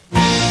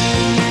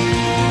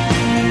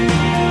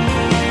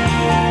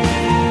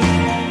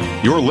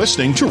You're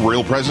listening to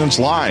Real Presence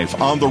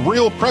Live on the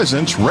Real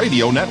Presence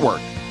Radio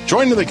Network.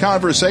 Join in the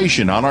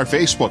conversation on our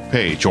Facebook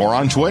page or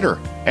on Twitter.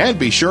 And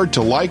be sure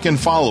to like and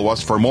follow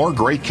us for more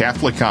great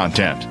Catholic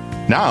content.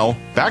 Now,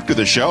 back to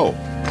the show.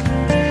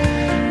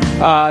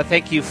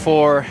 Thank you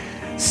for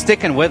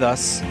sticking with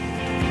us.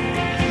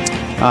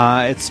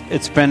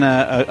 It's been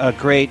a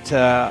great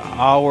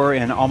hour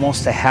and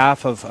almost a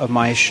half of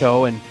my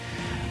show, and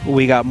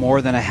we got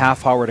more than a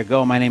half hour to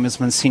go. My name is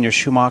Monsignor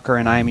Schumacher,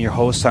 and I am your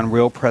host on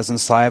Real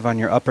Presence Live on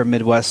your Upper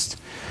Midwest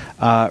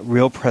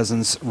Real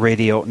Presence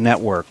Radio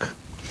Network.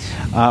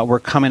 We're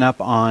coming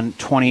up on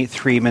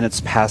 23 minutes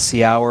past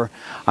the hour.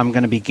 I'm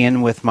going to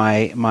begin with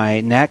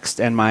my next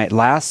and my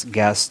last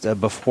guest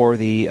before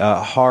the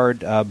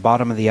hard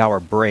bottom of the hour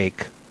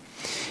break.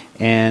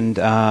 And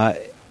I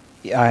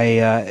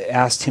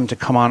asked him to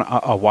come on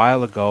a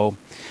while ago.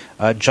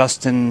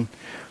 Justin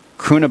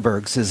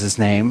Krunebergs is his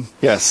name.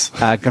 Yes.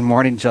 Good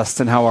morning,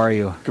 Justin. How are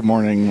you? Good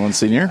morning,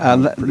 Monsignor.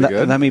 Pretty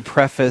good. Let me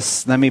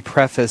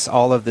preface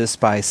all of this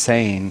by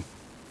saying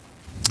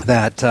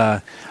that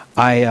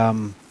I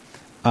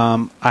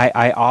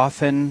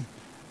often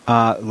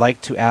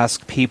like to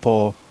ask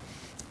people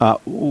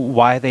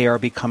why they are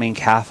becoming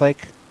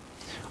Catholic,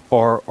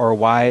 or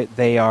why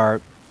they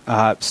are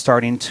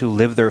starting to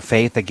live their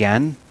faith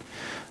again.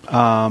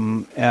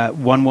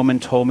 One woman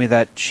told me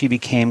that she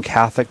became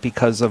Catholic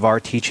because of our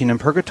teaching in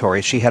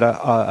purgatory. She had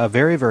a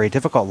very, very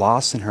difficult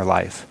loss in her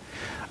life,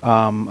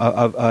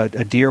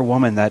 a dear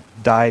woman that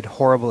died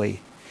horribly,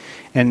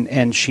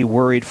 and she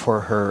worried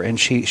for her, and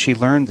she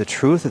learned the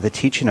truth of the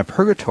teaching of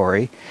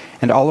purgatory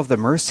and all of the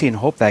mercy and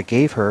hope that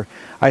gave her.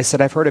 I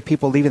said, I've heard of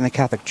people leaving the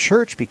Catholic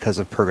Church because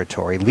of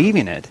purgatory,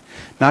 leaving it,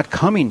 not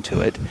coming to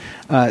it.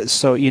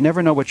 So you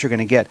never know what you're going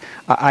to get.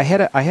 I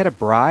had a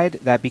bride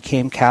that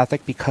became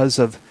Catholic because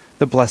of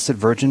the Blessed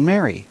Virgin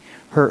Mary.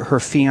 Her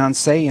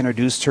fiancé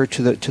introduced her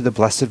to the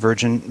Blessed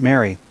Virgin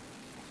Mary.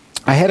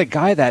 I had a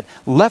guy that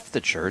left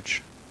the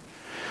church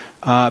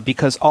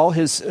because all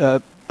his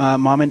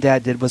mom and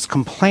dad did was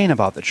complain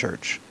about the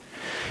church.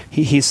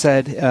 He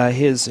said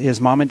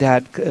his mom and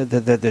dad,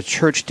 the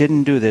church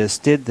didn't do this,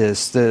 did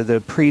this,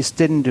 the priest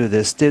didn't do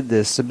this, did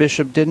this, the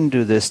bishop didn't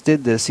do this,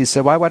 did this. He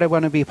said, why would I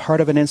want to be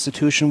part of an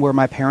institution where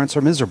my parents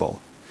are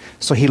miserable?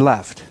 So he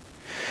left.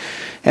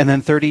 And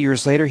then 30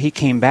 years later, he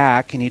came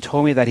back, and he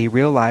told me that he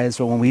realized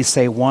when we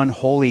say one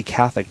holy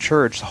Catholic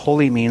Church,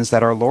 holy means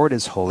that our Lord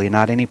is holy,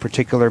 not any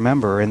particular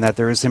member, and that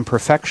there is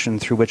imperfection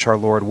through which our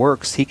Lord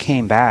works. He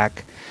came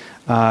back,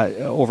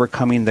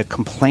 overcoming the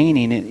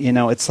complaining. You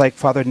know, it's like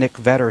Father Nick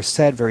Vetter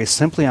said very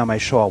simply on my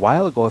show a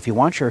while ago. If you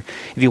want your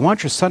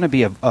son to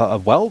be a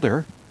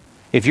welder,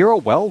 if you're a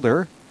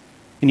welder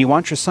and you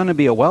want your son to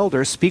be a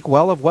welder, speak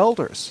well of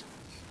welders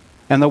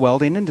and the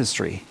welding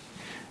industry.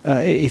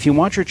 If you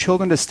want your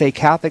children to stay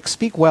Catholic,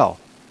 speak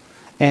well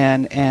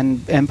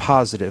and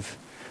positive.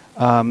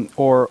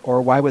 Or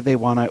why would they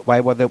want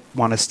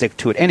to stick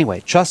to it?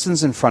 Anyway,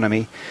 Justin's in front of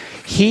me.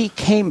 He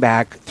came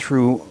back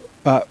through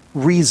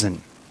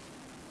reason.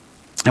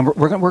 And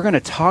we're going to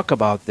talk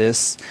about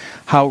this,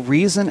 how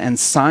reason and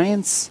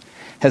science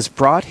has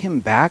brought him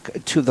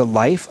back to the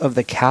life of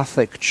the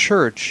Catholic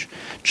Church.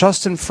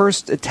 Justin,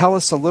 first tell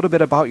us a little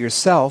bit about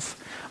yourself.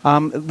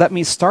 Let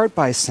me start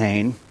by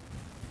saying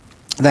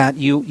that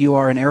you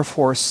are an Air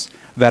Force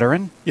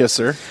veteran. Yes,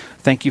 sir.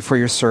 Thank you for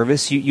your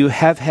service. You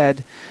have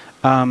had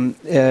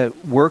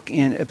work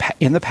in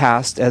the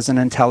past as an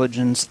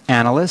intelligence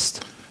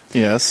analyst.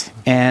 Yes.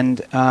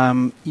 And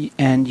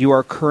you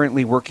are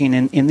currently working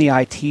in the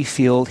IT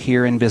field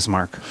here in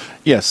Bismarck.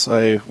 Yes,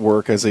 I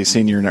work as a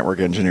senior network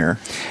engineer.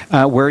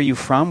 Where are you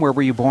from? Where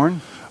were you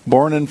born?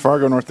 Born in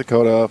Fargo, North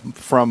Dakota,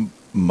 from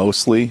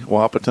mostly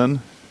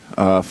Wahpeton.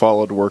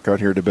 Followed work out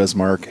here to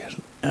Bismarck,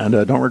 and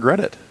don't regret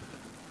it.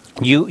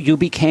 You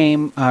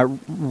became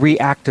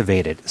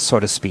reactivated, so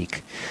to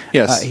speak.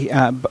 Yes.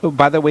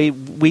 By the way,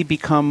 we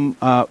become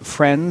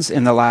friends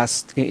in the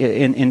last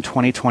in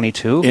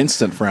 2022.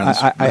 Instant friends.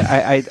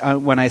 I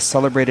when I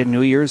celebrated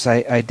New Year's,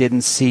 I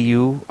didn't see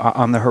you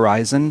on the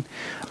horizon,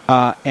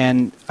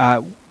 and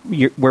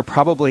we're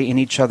probably in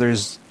each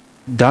other's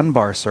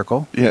Dunbar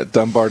circle. Yeah,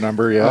 Dunbar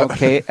number, yeah.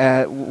 Okay,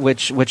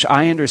 which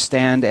I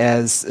understand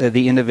as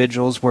the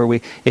individuals where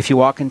if you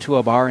walk into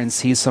a bar and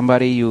see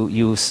somebody,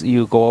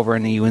 you go over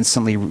and you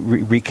instantly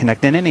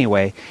reconnect.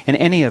 In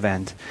any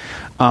event,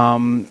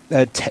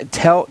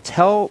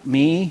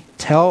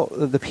 tell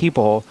the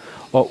people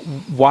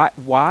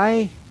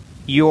why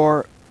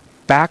you're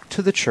back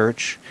to the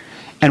church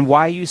and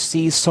why you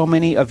see so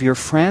many of your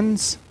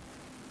friends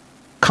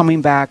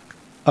coming back,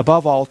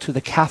 above all, to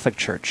the Catholic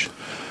Church.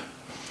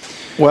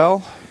 Well,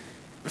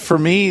 for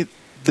me,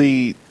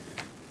 the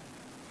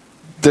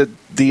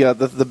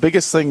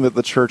biggest thing that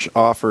the church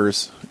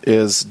offers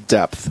is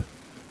depth,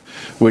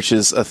 which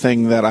is a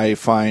thing that I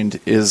find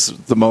is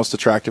the most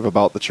attractive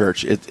about the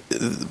church.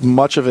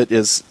 Much of it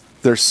is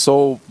there's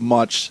so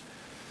much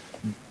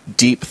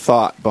deep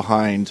thought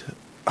behind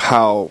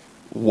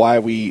why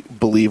we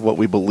believe what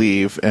we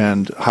believe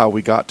and how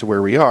we got to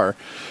where we are,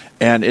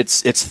 and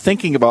it's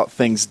thinking about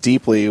things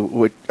deeply,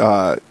 which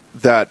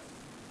that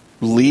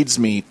leads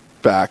me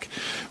back.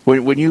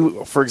 When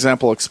you, for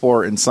example,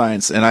 explore in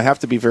science, and I have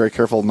to be very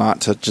careful not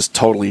to just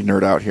totally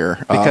nerd out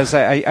here, because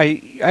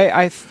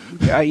I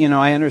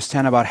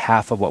understand about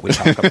half of what we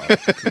talk about.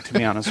 To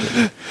be honest with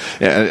you,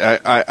 yeah,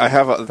 I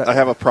have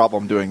a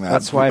problem doing that.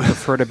 That's why I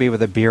prefer to be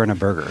with a beer and a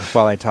burger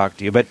while I talk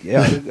to you. But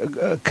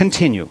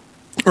continue.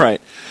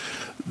 Right.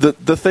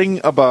 The thing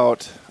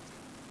about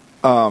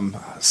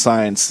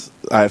science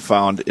I've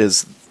found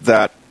is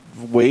that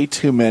way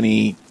too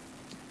many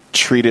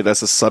treat it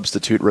as a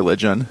substitute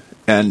religion.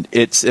 And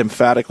it's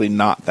emphatically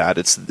not that.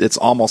 It's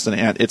almost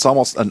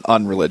an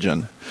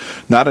unreligion,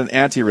 not an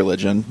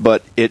anti-religion,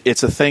 but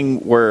it's a thing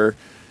where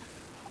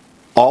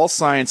all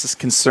science is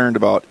concerned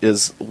about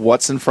is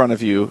what's in front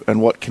of you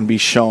and what can be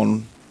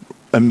shown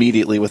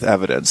immediately with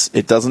evidence.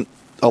 It doesn't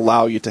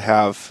allow you to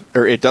have,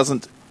 or it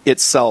doesn't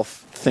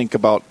itself think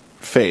about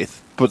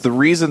faith. But the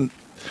reason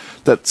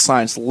that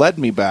science led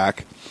me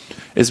back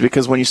is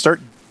because when you start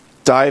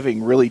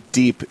diving really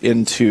deep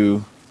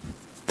into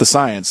the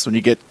science, when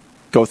you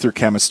go through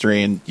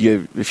chemistry, and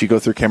if you go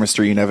through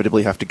chemistry, you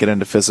inevitably have to get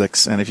into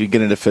physics. And if you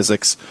get into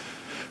physics,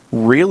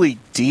 really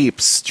deep,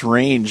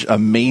 strange,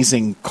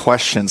 amazing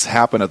questions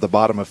happen at the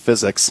bottom of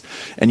physics.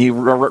 And you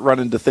run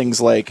into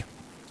things like,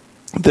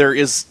 there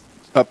is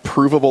a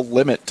provable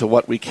limit to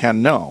what we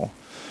can know.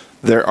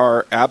 There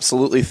are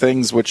absolutely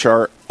things which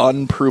are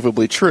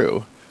unprovably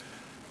true.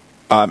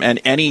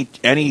 And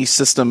any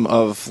system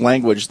of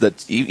language,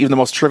 that even the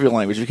most trivial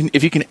language,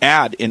 if you can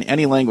add in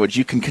any language,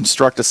 you can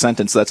construct a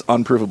sentence that's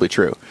unprovably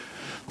true.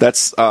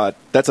 That's a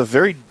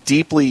very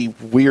deeply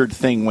weird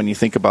thing when you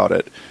think about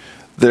it.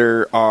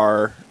 There's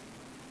all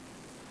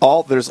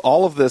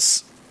of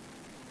this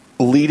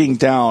leading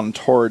down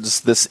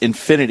towards this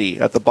infinity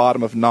at the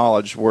bottom of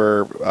knowledge,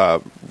 where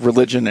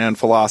religion and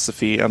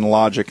philosophy and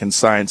logic and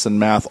science and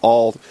math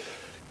all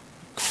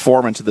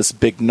form into this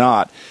big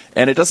knot,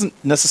 and it doesn't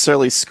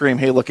necessarily scream,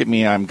 "Hey, look at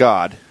me, I'm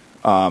God."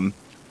 But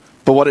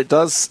what it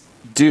does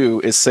do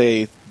is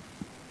say,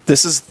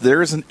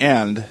 there is an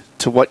end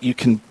to what you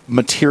can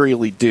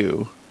materially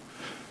do,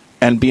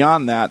 and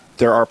beyond that,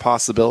 there are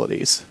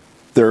possibilities.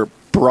 They're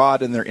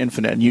broad and they're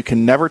infinite, and you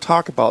can never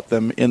talk about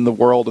them in the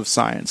world of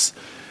science.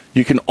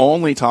 You can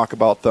only talk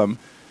about them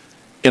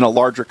in a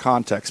larger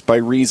context, by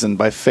reason,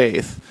 by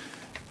faith,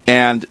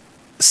 and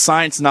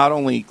science not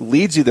only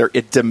leads you there,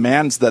 it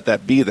demands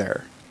that be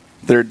there.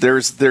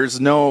 There's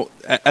no,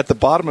 at the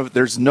bottom of it,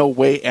 there's no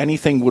way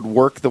anything would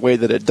work the way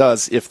that it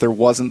does if there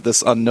wasn't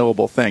this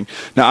unknowable thing.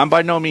 Now, I'm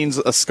by no means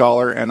a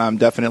scholar, and I'm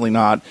definitely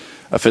not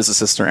a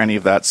physicist or any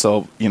of that,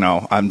 so,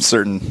 I'm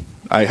certain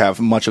I have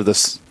much of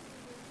this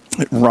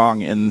wrong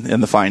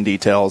in the fine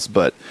details,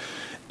 but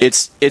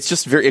it's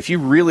just very, if you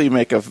really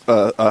make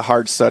a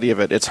hard study of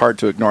it, it's hard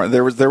to ignore.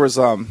 There was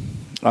I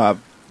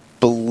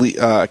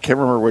can't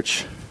remember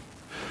which,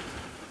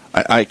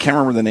 I can't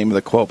remember the name of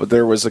the quote, but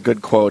there was a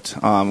good quote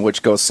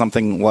which goes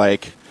something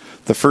like,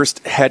 the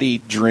first heady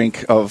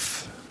drink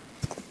of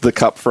the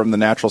cup from the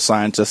natural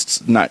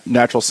scientists,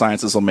 natural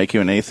sciences will make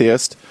you an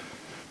atheist,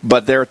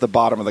 but there at the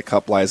bottom of the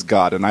cup lies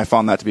God. And I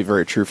found that to be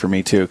very true for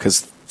me too,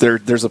 because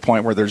there's a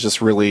point where there's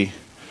just really,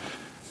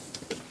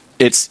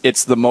 it's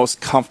the most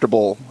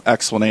comfortable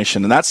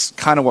explanation. And that's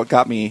kind of what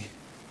got me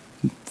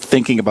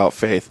thinking about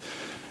faith.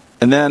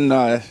 And then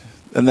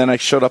I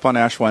showed up on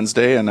Ash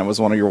Wednesday, and I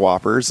was one of your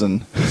whoppers,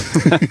 and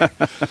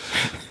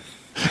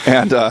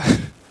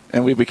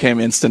and we became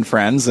instant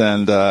friends,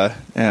 and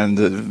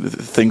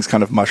things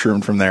kind of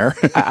mushroomed from there.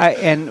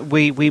 And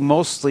we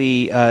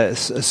mostly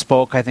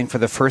spoke, I think, for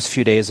the first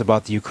few days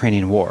about the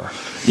Ukrainian war.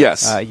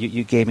 Yes.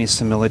 You gave me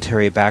some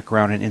military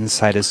background and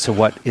insight as to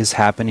what is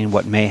happening,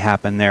 what may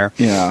happen there.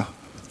 Yeah.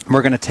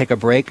 We're going to take a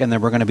break, and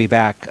then we're going to be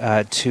back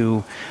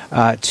to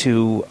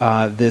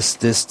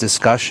this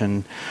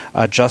discussion.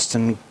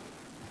 Justin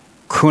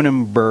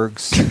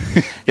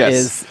Kronenbergs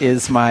yes.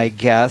 is my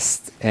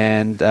guest,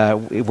 and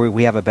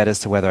we have a bet as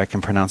to whether I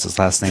can pronounce his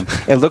last name.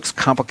 It looks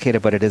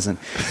complicated, but it isn't.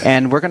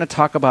 And we're going to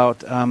talk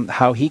about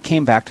how he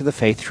came back to the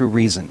faith through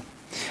reason.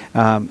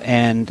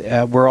 And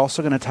we're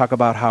also going to talk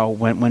about how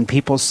when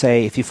people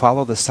say, if you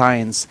follow the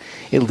science,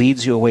 it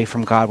leads you away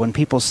from God. When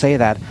people say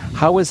that,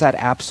 how is that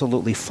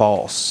absolutely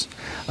false?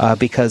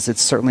 Because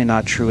it's certainly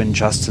not true in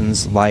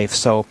Justin's life.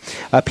 So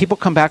people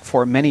come back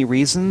for many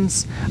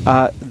reasons.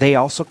 They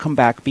also come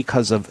back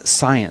because of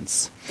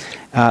science.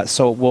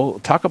 So we'll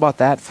talk about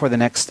that for the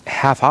next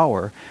half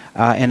hour,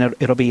 and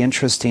it'll be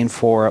interesting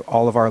for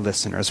all of our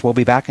listeners. We'll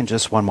be back in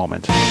just one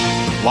moment.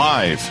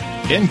 Live,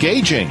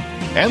 engaging,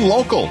 and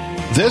local.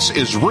 This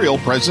is Real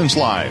Presence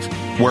Live,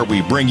 where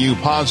we bring you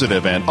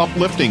positive and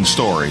uplifting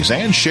stories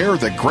and share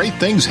the great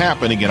things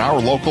happening in our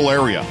local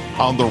area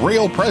on the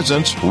Real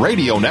Presence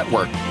Radio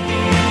Network.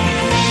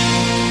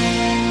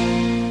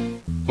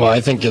 Well,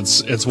 I think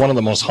it's one of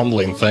the most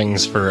humbling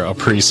things for a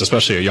priest,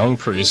 especially a young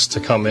priest, to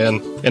come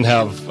in and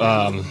have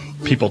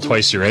people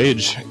twice your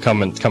age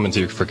coming to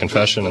you for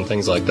confession and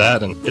things like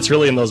that. And it's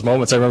really in those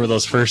moments, I remember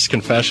those first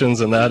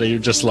confessions and that, you're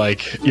just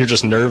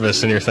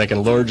nervous and you're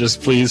thinking, Lord,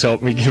 just please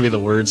help me, give me the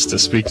words to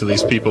speak to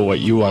these people what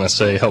you want to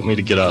say, help me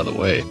to get out of the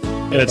way.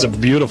 And it's a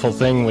beautiful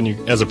thing when you,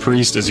 as a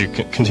priest, as you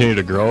continue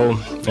to grow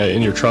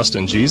in your trust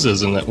in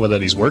Jesus and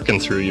that he's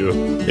working through you.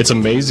 It's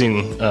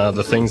amazing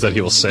the things that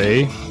he will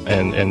say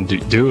and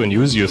do and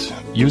use you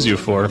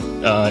for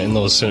in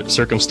those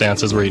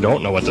circumstances where you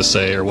don't know what to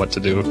say or what to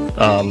do,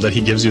 that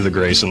he gives you the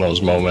grace in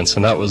those moments.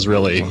 And that was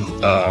really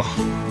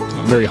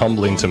very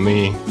humbling to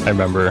me, I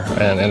remember,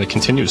 and it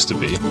continues to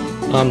be.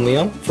 I'm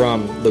Liam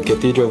from the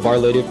Cathedral of Our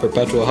Lady of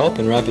Perpetual Help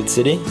in Rapid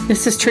City.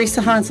 This is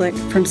Teresa Hanslick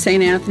from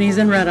St. Anthony's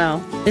in Red Owl.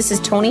 This is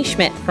Tony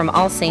Schmidt from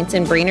All Saints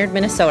in Brainerd,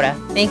 Minnesota.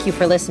 Thank you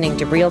for listening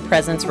to Real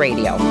Presence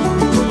Radio.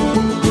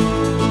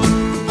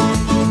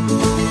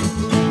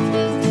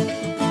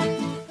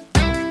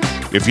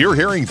 If you're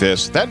hearing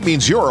this, that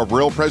means you're a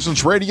Real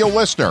Presence Radio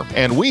listener,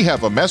 and we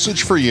have a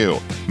message for you.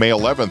 May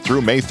 11th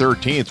through May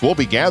 13th, we'll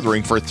be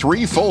gathering for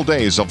 3 full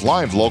days of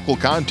live local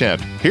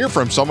content. Hear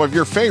from some of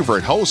your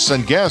favorite hosts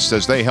and guests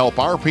as they help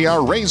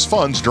RPR raise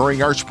funds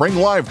during our Spring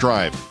Live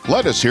Drive.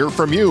 Let us hear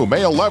from you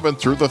May 11th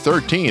through the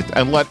 13th,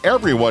 and let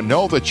everyone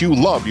know that you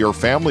love your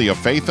family of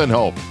faith and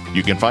hope.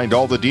 You can find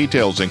all the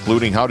details,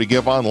 including how to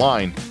give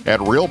online, at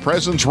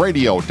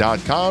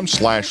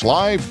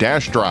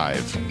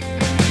realpresenceradio.com/live-drive.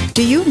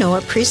 Do you know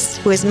a priest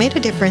who has made a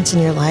difference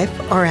in your life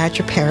or at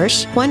your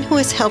parish? One who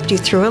has helped you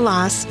through a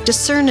loss,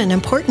 discern an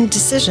important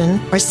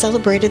decision, or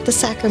celebrated the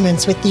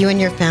sacraments with you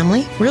and your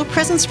family? Real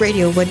Presence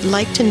Radio would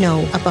like to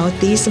know about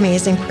these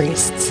amazing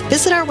priests.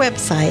 Visit our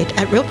website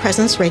at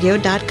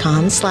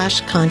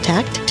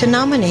realpresenceradio.com/contact to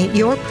nominate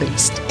your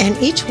priest. And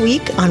each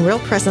week on Real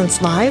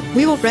Presence Live,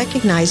 we will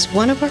recognize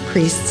one of our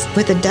priests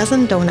with a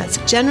dozen donuts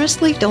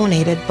generously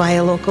donated by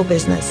a local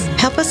business.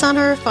 Help us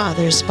honor our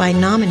fathers by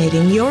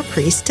nominating your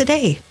priest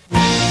today.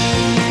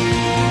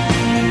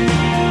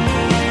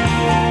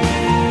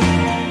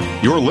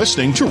 You're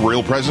listening to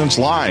Real Presence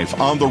Live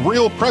on the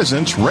Real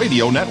Presence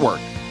Radio Network.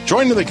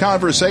 Join in the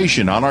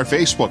conversation on our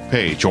Facebook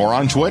page or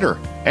on Twitter.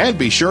 And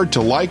be sure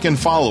to like and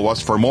follow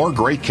us for more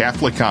great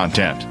Catholic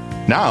content.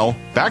 Now,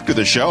 back to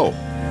the show.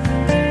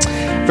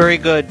 Very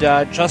good.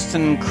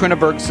 Justin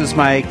Krunebergs is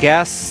my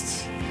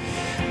guest.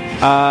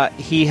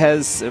 He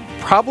has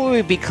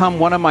probably become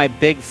one of my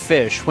big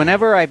fish.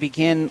 Whenever I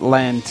begin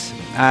Lent,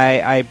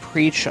 I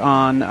preach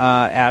on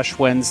Ash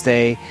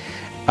Wednesday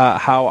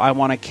how I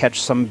want to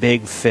catch some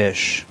big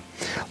fish.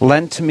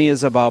 Lent to me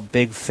is about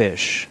big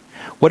fish.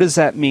 What does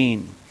that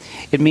mean?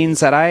 It means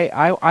that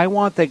I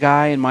want the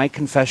guy in my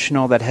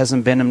confessional that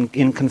hasn't been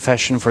in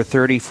confession for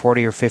 30,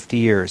 40, or 50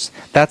 years.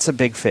 That's a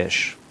big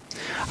fish.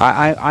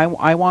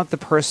 I want the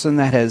person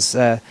that has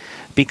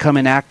become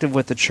inactive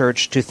with the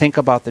church to think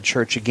about the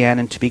church again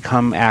and to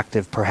become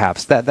active,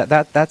 perhaps.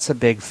 That's a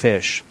big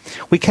fish.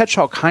 We catch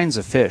all kinds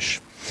of fish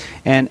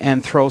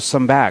and throw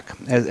some back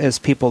as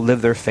people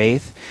live their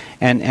faith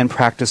and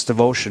practice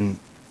devotion.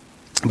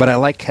 But I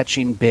like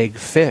catching big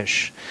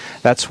fish.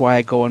 That's why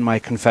I go in my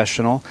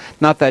confessional.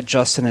 Not that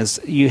Justin is,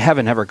 you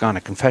haven't ever gone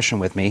to confession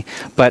with me,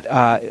 but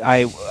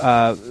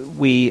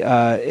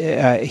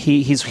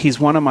he's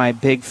one of my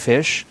big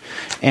fish,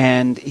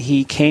 and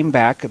he came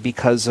back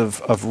because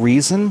of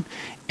reason,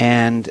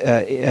 and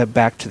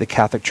back to the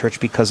Catholic Church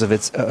because of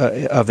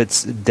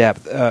its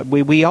depth.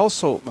 We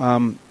also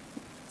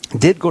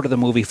did go to the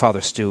movie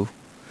Father Stu.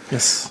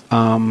 Yes.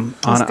 on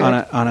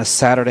a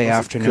Saturday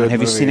afternoon.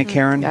 Have you seen it,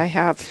 Karen? I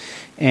have.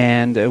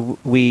 And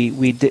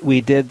we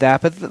did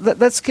that. But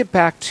let's get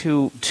back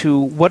to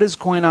what is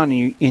going on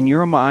in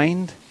your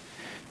mind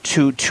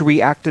to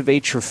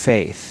reactivate your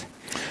faith,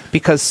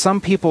 because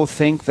some people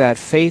think that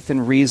faith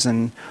and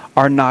reason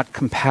are not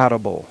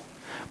compatible,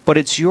 but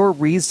it's your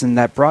reason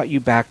that brought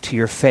you back to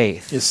your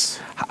faith. Yes.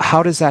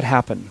 How does that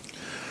happen?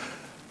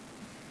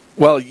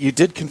 Well, you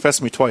did confess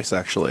me twice,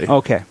 actually.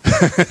 Okay.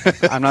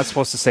 I'm not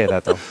supposed to say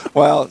that, though.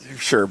 Well,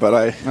 sure,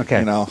 but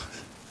okay.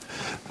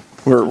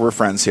 We're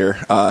friends here.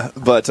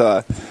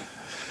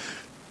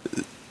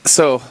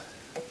 So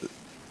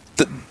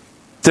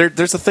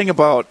there's a thing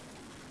about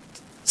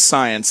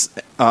science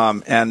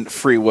and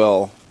free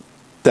will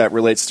that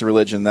relates to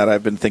religion that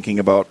I've been thinking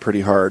about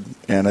pretty hard,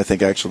 and I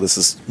think actually this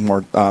is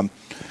more...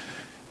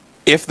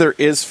 if there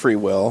is free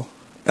will,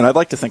 and I'd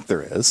like to think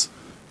there is,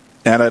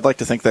 and I'd like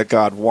to think that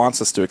God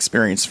wants us to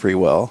experience free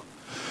will,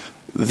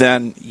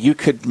 then you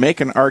could make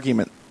an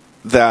argument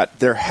that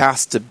there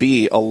has to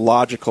be a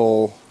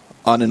logical,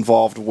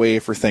 uninvolved way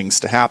for things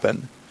to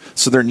happen.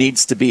 So there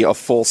needs to be a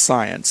full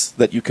science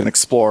that you can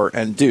explore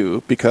and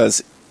do,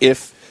 because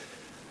if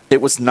it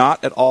was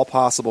not at all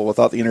possible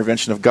without the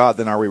intervention of God,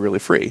 then are we really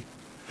free?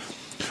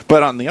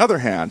 But on the other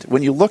hand,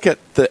 when you look at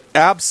the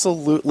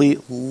absolutely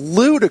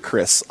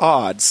ludicrous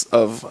odds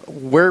of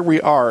where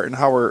we are and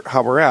how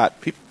we're at,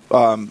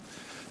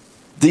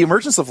 the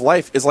emergence of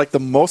life is like the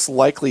most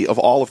likely of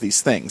all of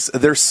these things.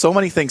 There's so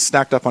many things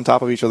stacked up on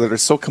top of each other. They're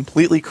so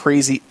completely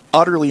crazy,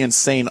 utterly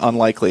insane,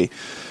 unlikely,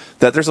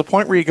 that there's a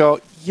point where you go,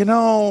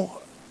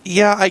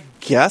 yeah, I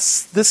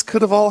guess this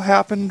could have all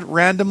happened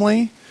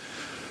randomly.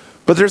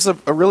 But there's a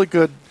really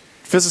good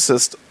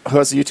physicist who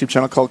has a YouTube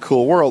channel called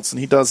Cool Worlds, and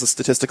he does a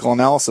statistical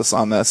analysis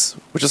on this,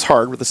 which is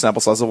hard with a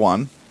sample size of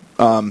 1.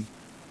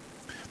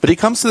 But he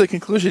comes to the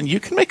conclusion you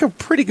can make a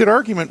pretty good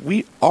argument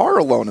we are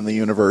alone in the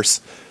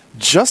universe,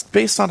 just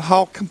based on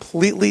how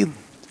completely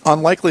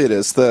unlikely it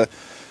is that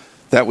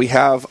we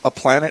have a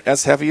planet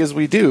as heavy as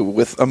we do,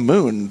 with a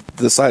moon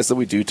the size that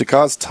we do, to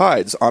cause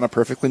tides on a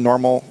perfectly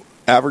normal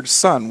average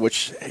sun,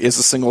 which is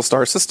a single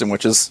star system,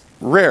 which is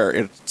rare.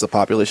 It's a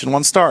population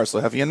 1 star, so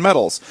heavy in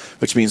metals,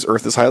 which means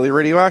Earth is highly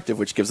radioactive,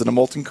 which gives it a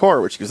molten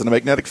core, which gives it a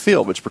magnetic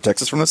field, which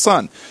protects us from the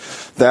sun.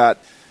 That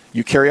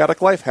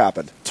eukaryotic life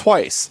happened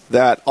twice.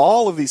 That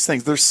all of these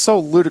things, they're so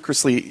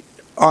ludicrously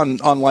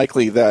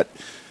unlikely that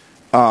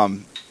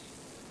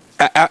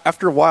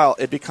after a while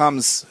it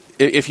becomes,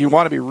 if you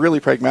want to be really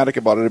pragmatic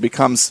about it, it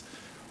becomes,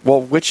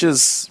 well, which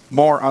is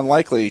more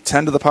unlikely,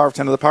 10 to the power of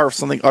 10 to the power of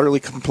something utterly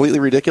completely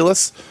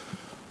ridiculous,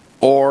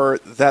 or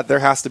that there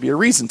has to be a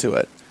reason to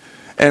it?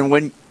 And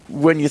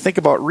when you think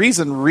about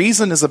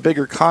reason is a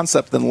bigger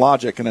concept than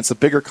logic, and it's a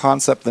bigger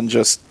concept than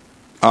just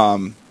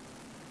the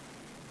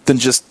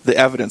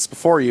evidence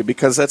before you,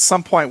 because at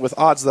some point with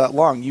odds that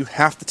long, you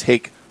have to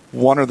take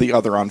one or the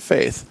other on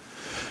faith.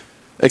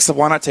 Except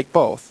why not take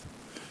both?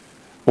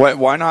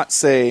 Why not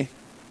say,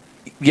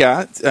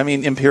 yeah, I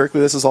mean,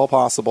 empirically this is all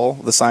possible.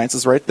 The science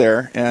is right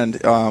there, and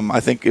I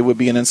think it would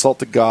be an insult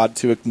to God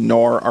to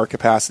ignore our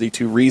capacity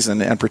to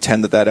reason and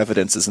pretend that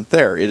evidence isn't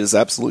there. It is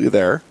absolutely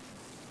there.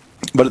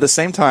 But at the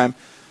same time,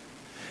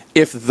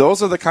 if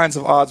those are the kinds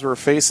of odds we're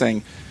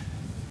facing,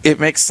 it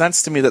makes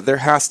sense to me that there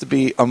has to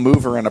be a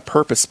mover and a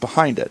purpose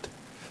behind it.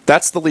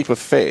 That's the leap of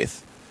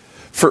faith.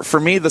 For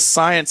me, the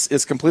science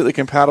is completely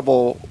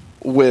compatible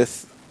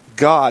with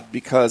God,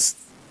 because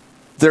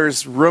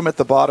there's room at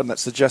the bottom that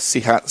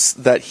suggests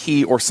that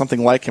he or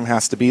something like him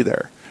has to be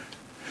there.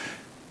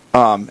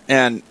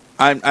 And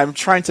I'm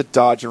trying to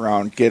dodge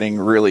around getting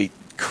really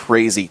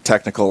crazy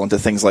technical into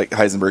things like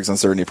Heisenberg's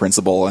uncertainty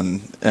principle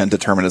and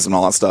determinism and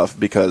all that stuff,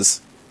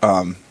 because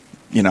I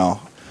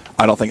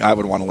don't think I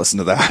would want to listen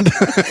to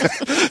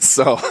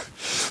that.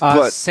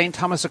 But St.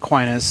 Thomas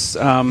Aquinas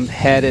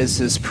had as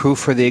his proof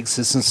for the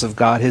existence of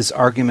God his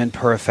argument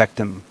per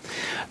effectum.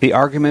 The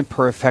argument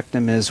per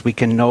effectum is we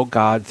can know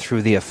God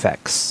through the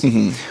effects.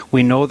 Mm-hmm.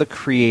 We know the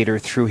Creator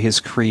through his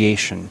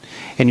creation.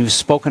 And you've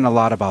spoken a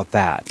lot about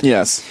that.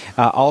 Yes.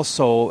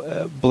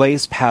 Also,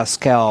 Blaise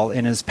Pascal,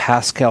 in his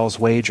Pascal's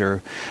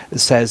Wager,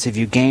 says if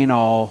you gain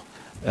all,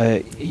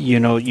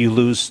 you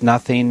lose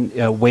nothing.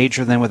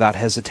 Wager then without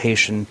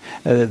hesitation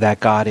that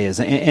God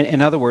is.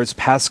 In other words,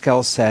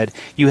 Pascal said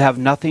you have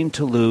nothing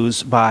to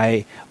lose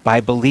by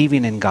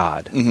believing in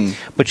God, mm-hmm.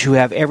 but you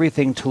have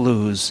everything to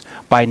lose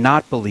by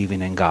not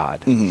believing in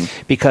God.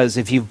 Mm-hmm. Because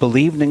if you've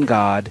believed in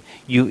God,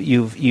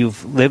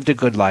 you've lived a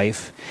good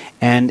life,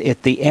 and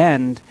at the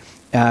end,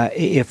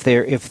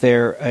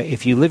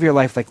 if you live your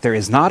life like there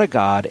is not a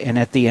God, and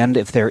at the end,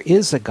 if there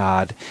is a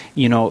God,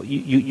 you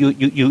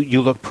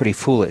look pretty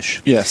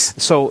foolish. Yes.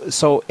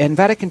 So, and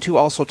Vatican II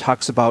also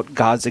talks about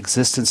God's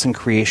existence in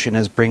creation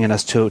as bringing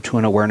us to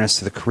an awareness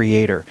to the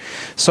Creator.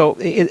 So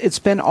it's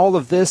been all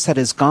of this that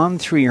has gone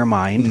through your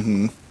mind.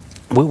 Mm-hmm.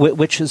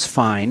 Which is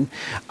fine.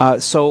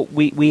 So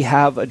we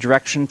have a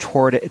direction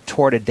toward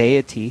a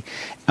deity,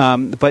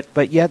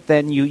 but yet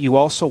then you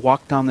also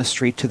walk down the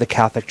street to the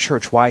Catholic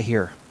Church. Why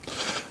here?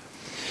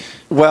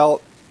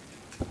 Well,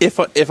 if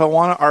I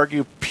want to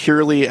argue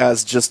purely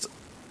as just,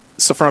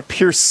 so from a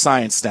pure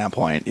science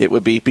standpoint, it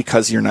would be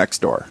because you're next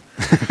door.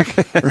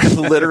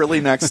 Literally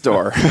next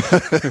door.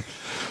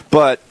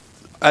 But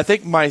I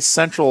think my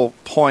central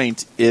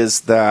point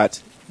is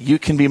that you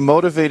can be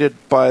motivated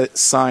by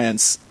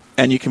science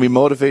and you can be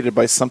motivated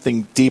by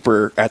something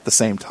deeper at the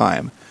same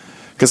time.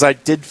 Because I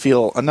did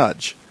feel a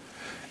nudge.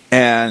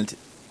 And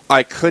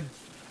I could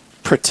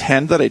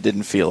pretend that I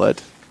didn't feel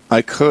it.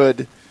 I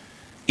could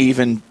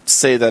even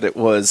say that it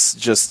was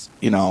just,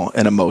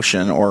 an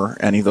emotion or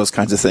any of those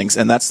kinds of things.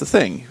 And that's the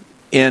thing.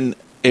 In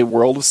a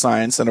world of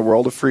science and a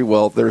world of free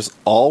will, there's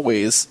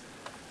always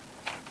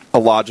a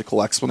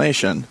logical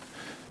explanation.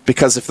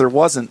 Because if there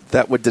wasn't,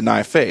 that would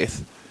deny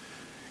faith.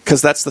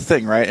 Because that's the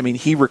thing, right? I mean,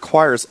 he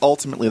requires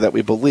ultimately that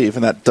we believe,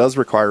 and that does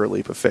require a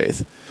leap of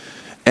faith.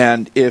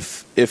 And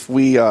if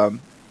we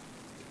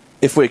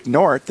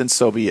ignore it, then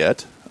so be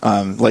it.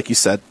 Like you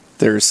said,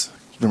 there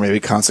may be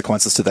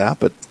consequences to that,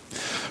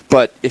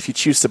 but if you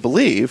choose to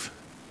believe,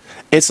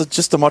 it's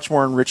just a much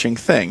more enriching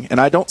thing. And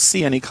I don't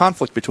see any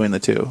conflict between the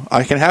two.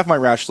 I can have my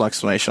rational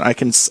explanation. I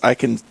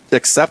can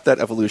accept that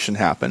evolution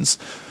happens.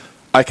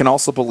 I can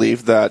also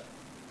believe that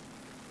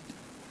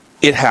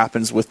it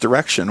happens with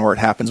direction or it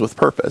happens with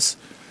purpose.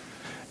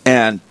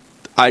 And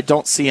I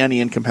don't see any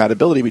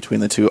incompatibility between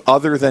the two,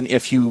 other than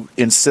if you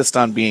insist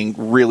on being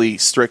really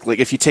strict. Like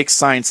if you take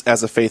science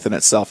as a faith in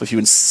itself, if you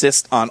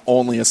insist on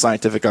only a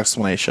scientific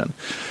explanation.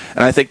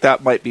 And I think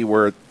that might be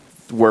where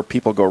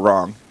people go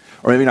wrong.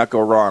 Or maybe not go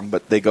wrong,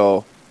 but they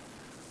go,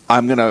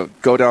 I'm going to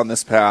go down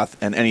this path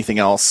and anything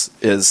else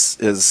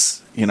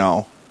is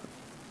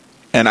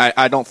And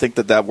I don't think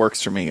that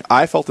works for me.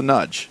 I felt a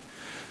nudge.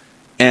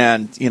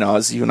 And,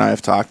 as you and I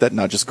have talked, that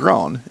nudge has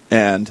grown.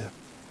 And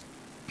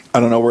I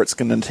don't know where it's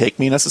going to take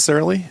me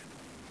necessarily,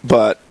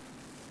 but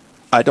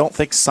I don't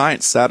think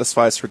science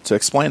satisfies to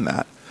explain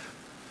that.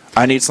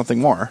 I need something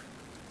more.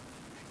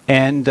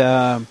 And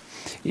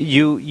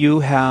you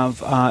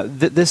have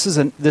this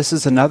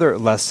is another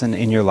lesson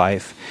in your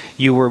life.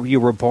 You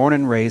were born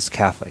and raised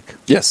Catholic.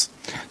 Yes.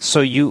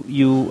 So you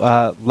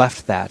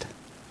left that.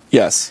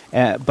 Yes.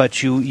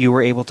 But you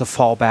were able to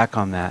fall back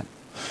on that.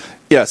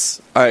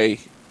 Yes, I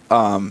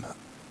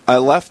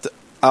left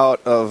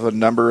out of a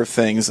number of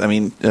things. I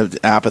mean,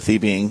 apathy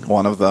being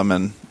one of them,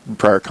 and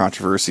prior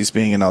controversies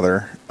being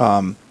another,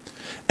 and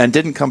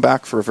didn't come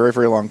back for a very,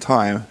 very long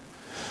time.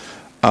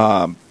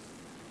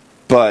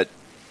 But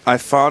I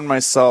found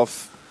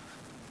myself,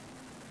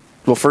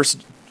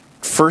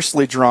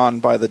 firstly drawn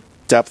by the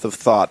depth of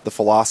thought, the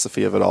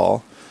philosophy of it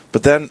all.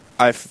 But then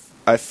I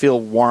feel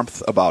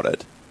warmth about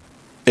it.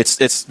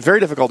 It's very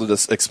difficult to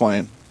just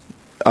explain.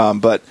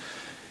 But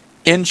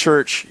in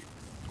church,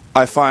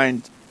 I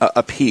find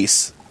a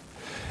peace,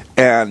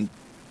 and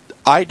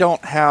I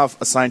don't have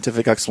a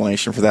scientific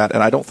explanation for that,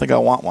 and I don't think I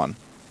want one.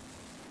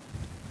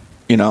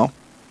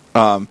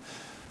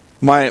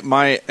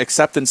 My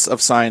acceptance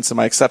of science and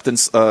my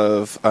acceptance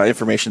of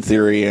information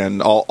theory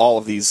and all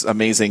of these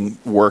amazing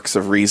works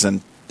of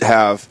reason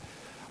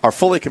are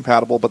fully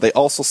compatible, but they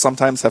also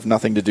sometimes have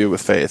nothing to do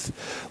with faith.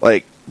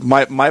 Like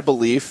my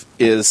belief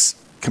is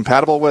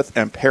compatible with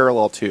and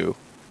parallel to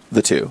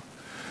the two,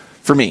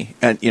 for me,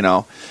 and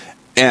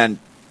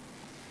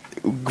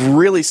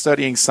really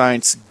studying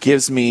science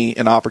gives me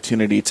an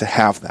opportunity to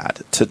have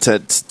that,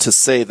 to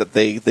say that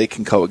they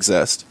can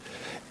coexist.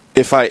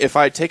 If I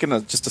had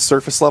taken just a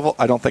surface level,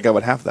 I don't think I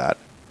would have that.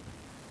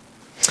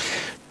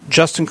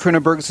 Justin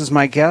Kroonenbergs is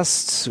my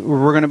guest.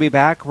 We're going to be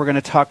back. We're going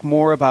to talk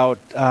more about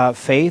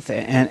faith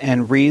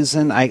and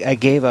reason. I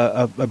gave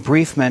a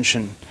brief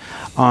mention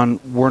on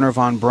Wernher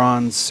von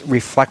Braun's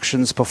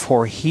reflections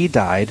before he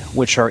died,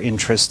 which are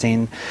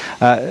interesting,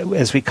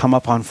 as we come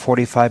up on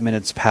 45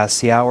 minutes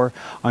past the hour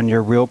on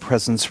your Real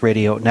Presence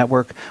Radio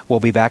Network. We'll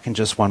be back in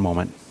just one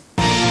moment.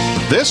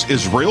 This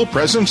is Real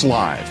Presence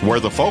Live,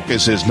 where the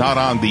focus is not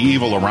on the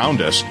evil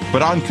around us,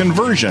 but on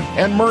conversion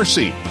and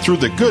mercy through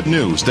the good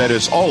news that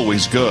is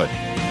always good.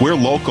 We're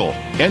local,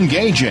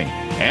 engaging,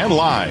 and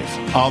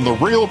live on the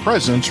Real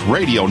Presence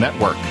Radio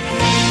Network.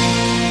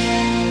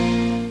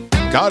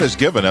 God has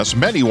given us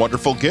many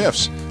wonderful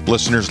gifts.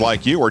 Listeners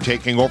like you are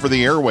taking over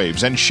the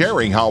airwaves and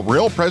sharing how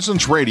Real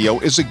Presence Radio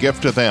is a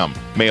gift to them.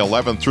 May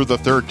 11th through the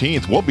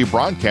 13th, we'll be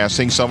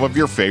broadcasting some of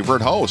your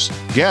favorite hosts,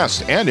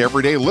 guests, and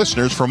everyday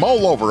listeners from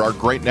all over our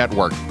great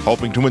network,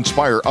 hoping to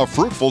inspire a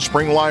fruitful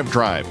spring live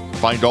drive.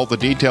 Find all the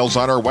details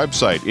on our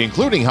website,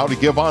 including how to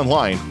give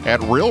online at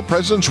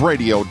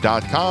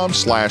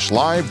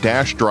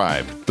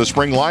realpresenceradio.com/live-drive. The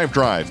Spring Live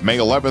Drive, May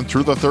 11th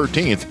through the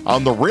 13th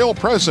on the Real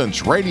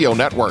Presence Radio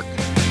Network.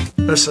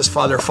 This is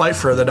Father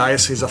Pfeiffer of the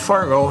Diocese of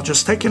Fargo,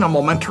 just taking a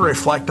moment to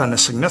reflect on the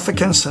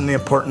significance and the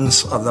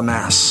importance of the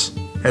Mass.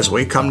 As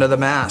we come to the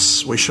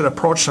Mass, we should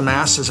approach the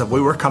Mass as if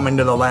we were coming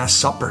to the Last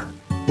Supper.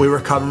 We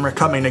were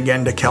coming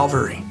again to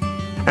Calvary,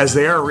 as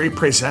they are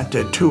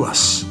represented to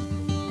us.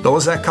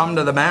 Those that come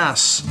to the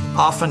Mass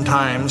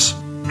oftentimes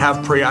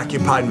have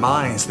preoccupied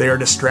minds. They are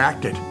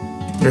distracted.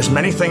 There's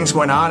many things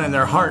going on in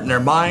their heart and their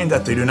mind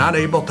that they do not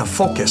able to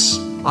focus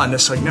on the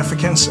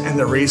significance and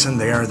the reason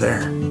they are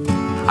there.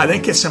 I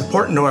think it's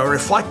important to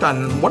reflect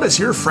on what is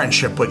your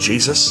friendship with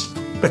Jesus,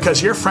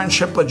 because your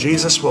friendship with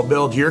Jesus will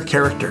build your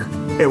character.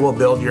 It will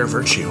build your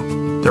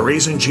virtue. The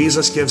reason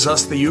Jesus gives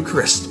us the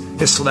Eucharist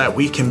is so that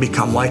we can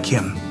become like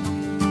Him.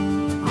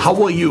 How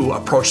will you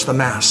approach the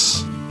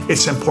Mass?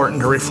 It's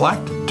important to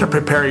reflect, to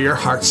prepare your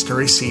hearts to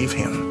receive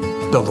Him,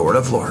 the Lord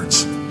of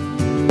Lords.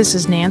 This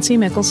is Nancy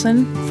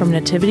Mickelson from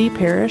Nativity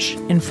Parish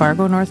in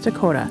Fargo, North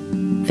Dakota.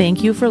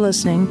 Thank you for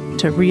listening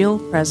to Real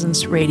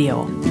Presence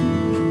Radio.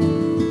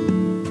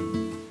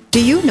 Do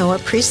you know a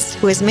priest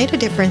who has made a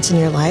difference in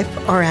your life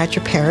or at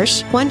your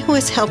parish? One who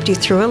has helped you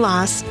through a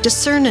loss,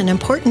 discern an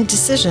important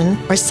decision,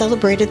 or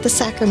celebrated the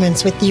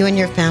sacraments with you and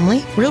your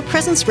family? Real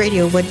Presence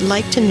Radio would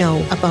like to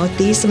know about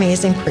these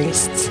amazing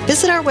priests.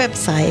 Visit our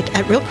website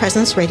at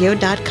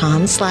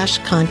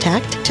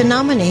realpresenceradio.com/contact to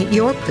nominate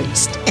your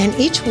priest. And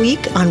each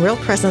week on Real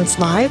Presence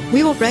Live,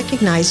 we will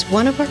recognize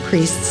one of our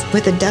priests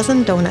with a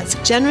dozen donuts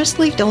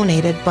generously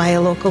donated by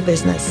a local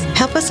business.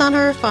 Help us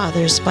honor our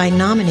fathers by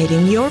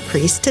nominating your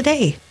priest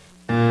today.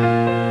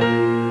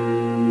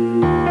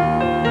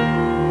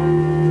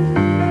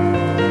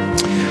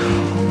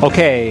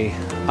 Okay,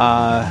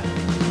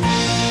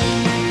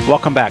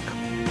 welcome back.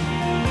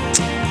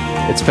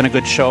 It's been a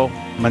good show.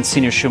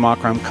 Monsignor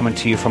Schumacher, I'm coming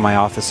to you from my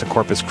office at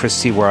Corpus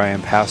Christi, where I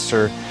am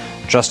pastor.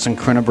 Justin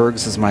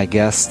Kroonenbergs is my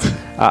guest.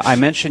 I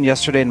mentioned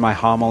yesterday in my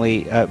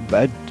homily,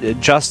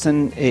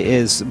 Justin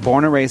is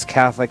born and raised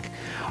Catholic,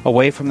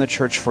 away from the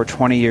church for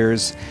 20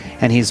 years,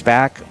 and he's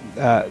back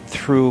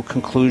through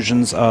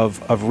conclusions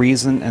of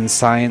reason and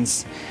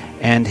science,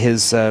 and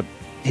his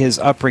his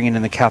upbringing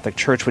in the Catholic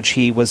Church, which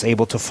he was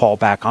able to fall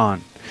back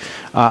on.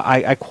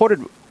 I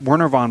quoted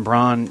Wernher von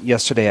Braun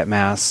yesterday at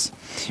Mass.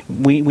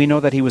 We know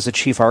that he was the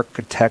chief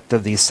architect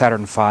of the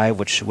Saturn V,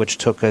 which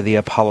took the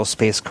Apollo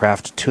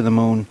spacecraft to the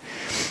moon,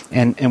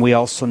 and we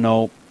also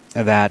know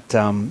that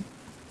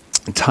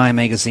Time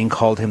magazine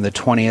called him the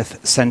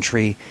 20th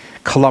century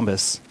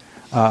Columbus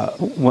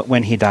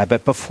when he died.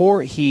 But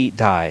before he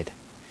died,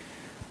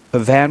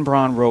 Van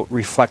Braun wrote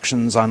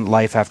Reflections on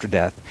Life After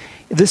Death.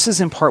 This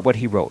is in part what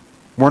he wrote.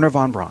 Wernher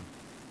von Braun,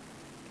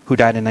 who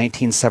died in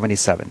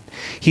 1977.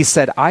 He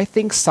said, "I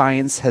think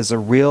science has a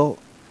real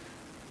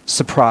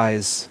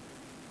surprise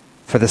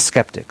for the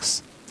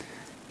skeptics."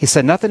 He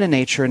said, "Nothing in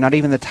nature, not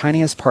even the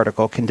tiniest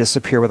particle, can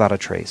disappear without a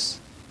trace.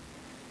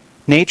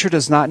 Nature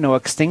does not know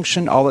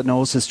extinction, all it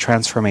knows is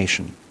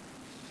transformation."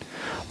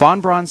 Von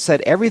Braun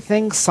said,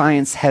 "Everything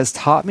science has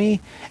taught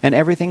me and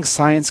everything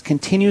science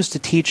continues to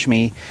teach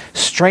me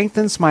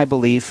strengthens my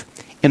belief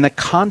in the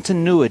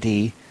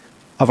continuity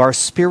of our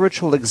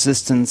spiritual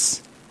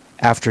existence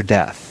after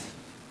death."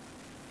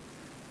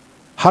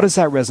 How does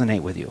that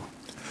resonate with you?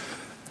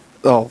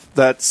 Oh,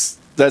 that's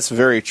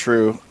very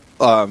true.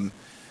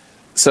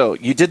 So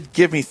you did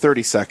give me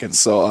 30 seconds.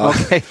 So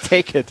okay,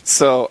 take it.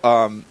 So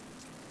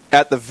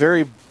at the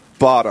very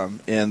bottom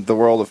in the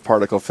world of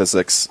particle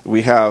physics,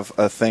 we have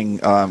a thing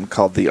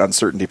called the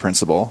uncertainty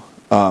principle,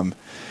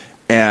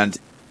 and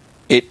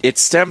it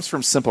stems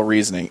from simple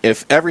reasoning.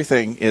 If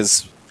everything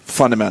is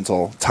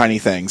fundamental, tiny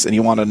things, and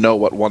you want to know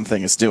what one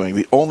thing is doing,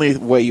 the only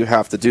way you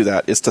have to do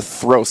that is to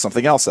throw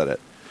something else at it.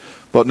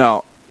 But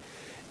now,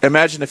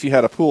 imagine if you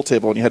had a pool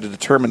table and you had to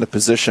determine the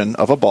position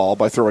of a ball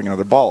by throwing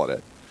another ball at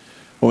it.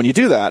 Well, when you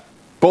do that,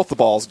 both the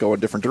balls go in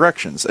different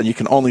directions, and you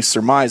can only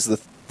surmise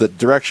the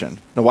direction.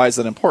 Now, why is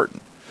that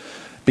important?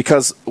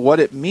 Because what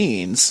it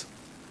means,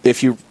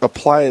 if you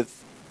apply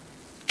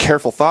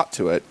careful thought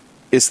to it,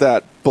 is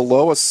that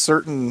below a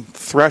certain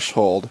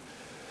threshold,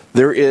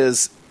 there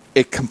is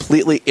a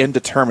completely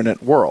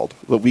indeterminate world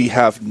that we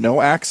have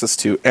no access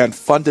to and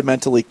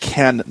fundamentally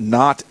can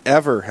not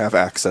ever have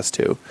access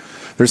to.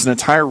 There's an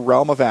entire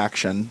realm of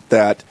action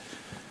that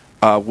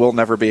we'll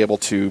never be able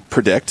to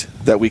predict,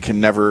 that we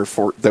can never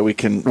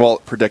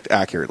predict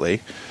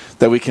accurately,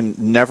 that we can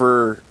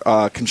never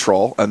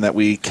control, and that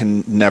we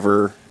can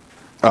never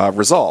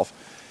resolve.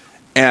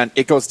 And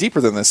it goes deeper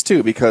than this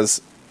too,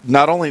 because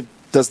not only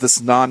does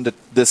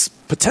this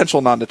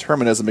potential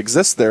non-determinism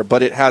exist there,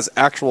 but it has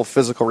actual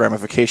physical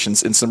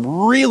ramifications in some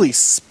really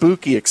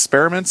spooky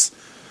experiments,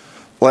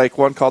 like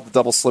one called the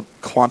double slit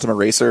quantum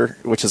eraser,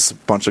 which is a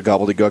bunch of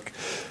gobbledygook.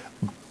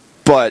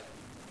 But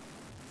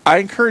I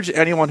encourage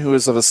anyone who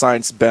is of a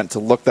science bent to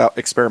look that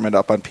experiment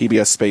up on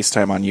PBS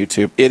Spacetime on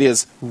YouTube. It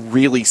is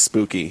really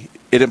spooky.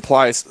 It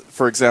implies,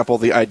 for example,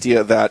 the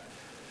idea that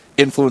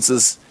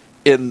influences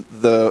in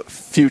the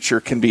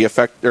future can be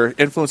affected, or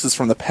influences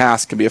from the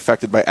past can be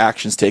affected by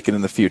actions taken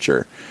in the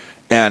future.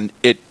 And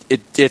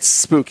it's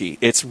spooky.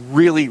 It's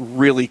really,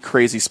 really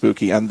crazy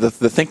spooky. And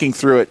the thinking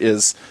through it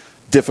is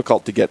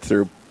difficult to get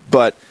through.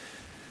 But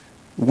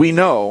we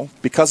know,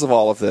 because of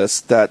all of this,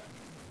 that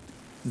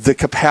the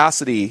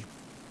capacity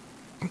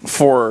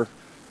for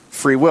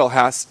free will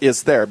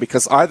is there,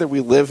 because either we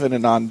live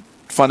in a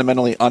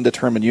fundamentally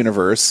undetermined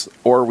universe,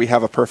 or we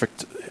have a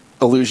perfect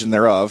illusion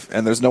thereof,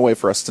 and there's no way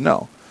for us to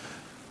know.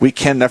 We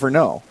can never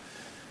know.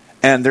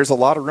 And there's a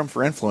lot of room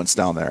for influence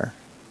down there.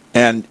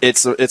 And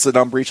it's an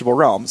unbreachable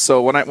realm.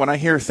 So when I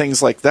hear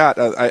things like that,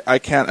 I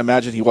can't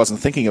imagine he wasn't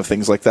thinking of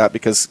things like that,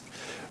 because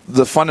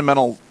the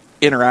fundamental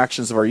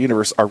interactions of our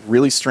universe are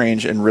really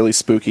strange and really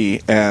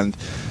spooky, and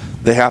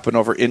they happen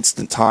over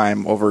instant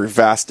time, over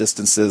vast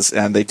distances,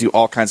 and they do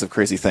all kinds of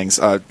crazy things.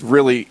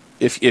 Really,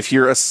 if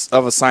you're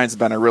of a science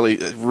bent,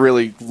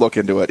 really look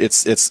into it.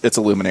 It's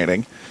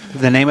illuminating.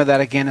 The name of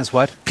that again is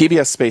what?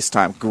 PBS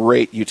Spacetime,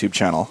 great YouTube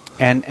channel.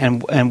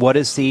 And what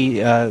is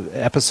the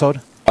episode?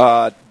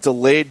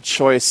 Delayed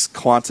Choice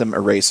Quantum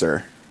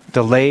Eraser.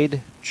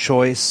 Delayed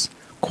Choice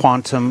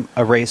Quantum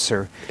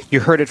Eraser.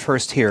 You heard it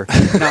first here.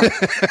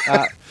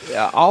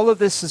 Now, all of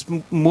this is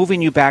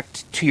moving you back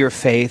to your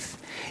faith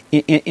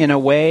in a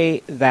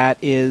way that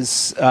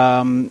is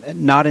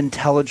not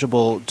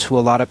intelligible to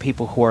a lot of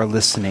people who are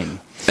listening.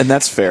 And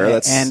that's fair.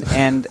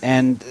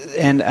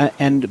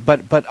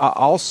 But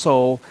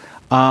also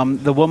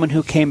the woman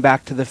who came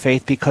back to the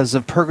faith because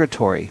of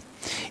purgatory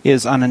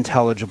is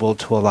unintelligible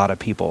to a lot of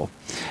people,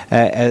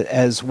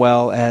 as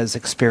well as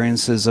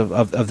experiences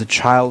of the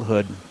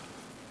childhood,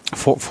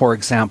 for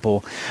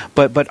example.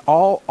 But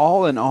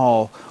all in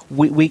all,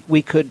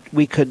 we could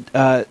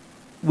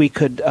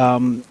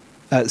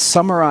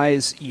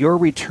summarize your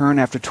return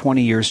after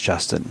 20 years,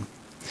 Justin,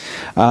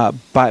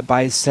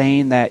 by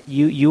saying that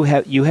you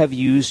have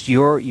used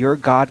your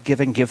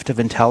God-given gift of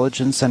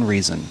intelligence and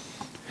reason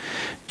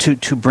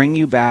to bring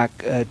you back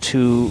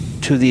to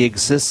the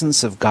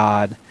existence of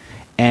God,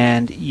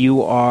 and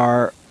you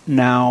are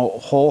now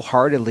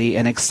wholeheartedly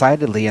and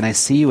excitedly, and I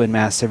see you in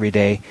Mass every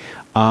day,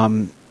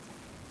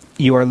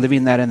 you are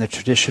living that in the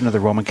tradition of the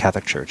Roman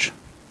Catholic Church.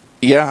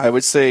 Yeah, I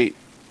would say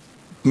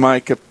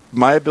my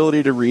my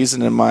ability to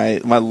reason and my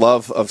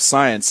love of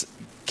science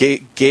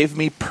gave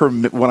me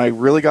when I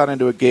really got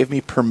into it, gave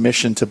me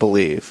permission to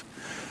believe.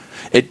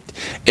 It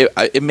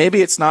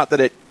maybe it's not that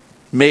it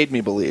made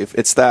me believe,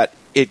 it's that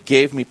it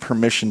gave me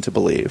permission to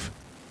believe.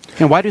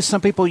 And why do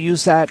some people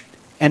use that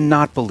and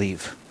not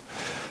believe?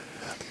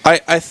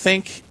 I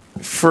think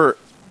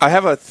I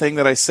have a thing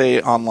that I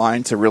say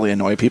online to really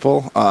annoy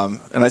people,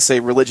 and I say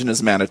religion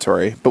is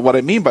mandatory. But what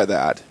I mean by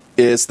that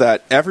is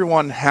that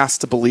everyone has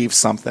to believe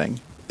something.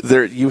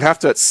 You have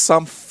to, at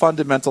some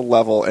fundamental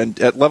level, and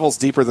at levels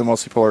deeper than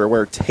most people are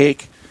aware,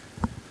 take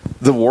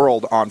the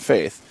world on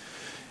faith.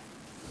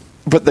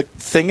 But the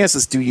thing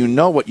is do you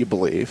know what you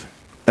believe?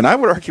 And I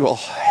would argue a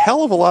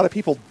hell of a lot of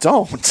people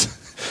don't.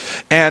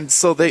 And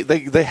so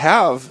they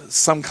have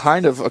some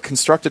kind of a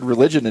constructed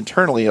religion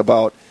internally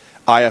about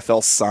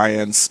IFL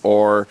science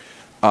or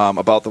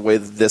about the way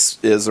that this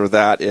is or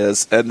that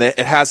is. And it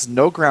has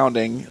no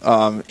grounding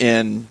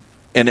in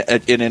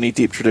any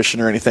deep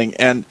tradition or anything.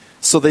 And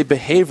so they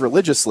behave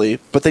religiously,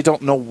 but they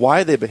don't know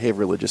why they behave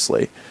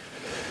religiously.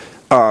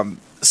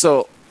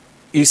 So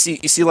you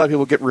see a lot of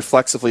people get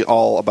reflexively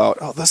all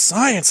about, the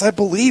science, I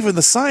believe in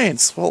the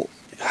science. Well,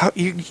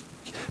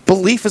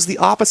 belief is the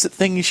opposite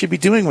thing you should be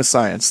doing with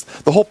science.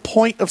 The whole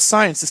point of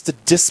science is to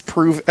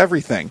disprove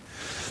everything.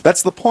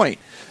 That's the point.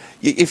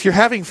 If you're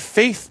having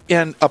faith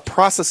in a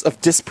process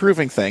of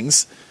disproving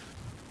things,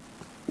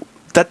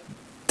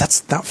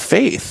 that's not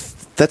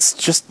faith. That's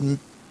just, and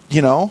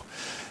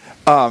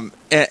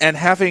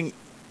having,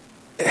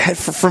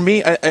 for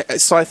me, I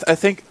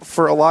think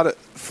for a lot of,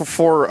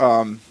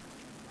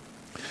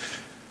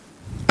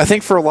 I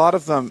think for a lot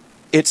of them,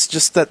 it's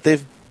just that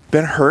they've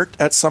been hurt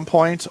at some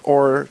point,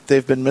 or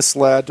they've been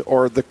misled,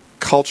 or the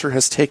culture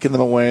has taken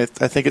them away.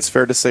 I think it's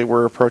fair to say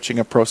we're approaching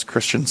a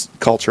post-Christian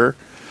culture,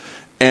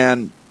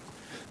 and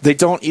they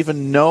don't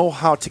even know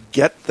how to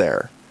get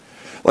there.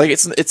 Like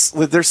it's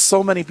there's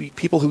so many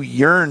people who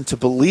yearn to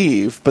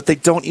believe, but they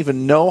don't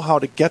even know how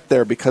to get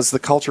there because the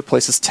culture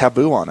places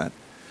taboo on it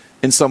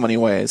in so many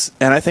ways,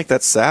 and I think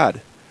that's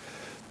sad.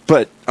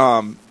 But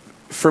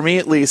for me,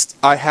 at least,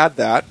 I had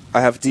that.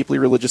 I have a deeply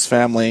religious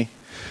family.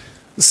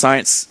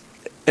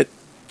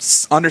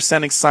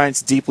 Understanding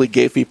science deeply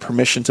gave me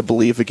permission to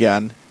believe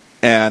again,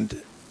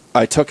 and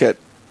I took it,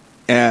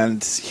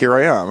 and here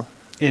I am.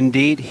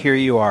 Indeed, here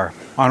you are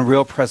on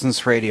Real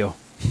Presence Radio.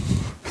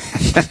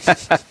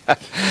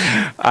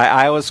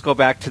 I always go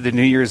back to the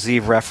New Year's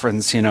Eve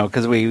reference,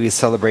 because we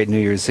celebrate New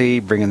Year's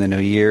Eve, bring in the new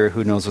year.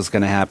 Who knows what's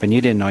going to happen?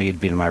 You didn't know you'd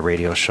be in my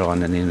radio show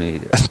on the new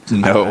year.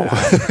 No.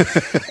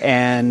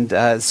 And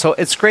so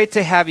it's great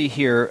to have you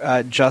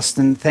here,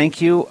 Justin.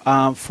 Thank you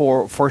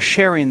for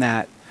sharing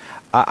that.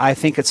 I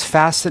think it's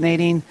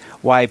fascinating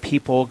why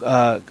people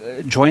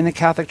join the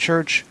Catholic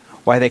Church,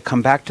 why they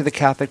come back to the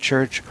Catholic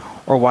Church,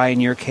 or why, in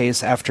your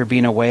case, after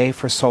being away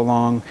for so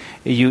long,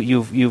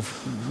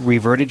 you've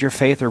reverted your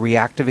faith or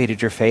reactivated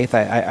your faith,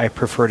 I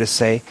prefer to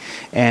say.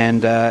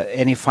 And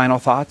any final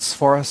thoughts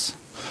for us?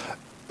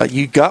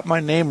 You got my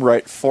name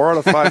right 4 out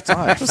of 5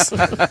 times.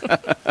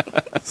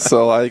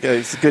 So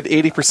it's a good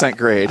 80%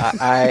 grade.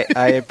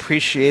 I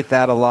appreciate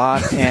that a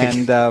lot,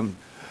 and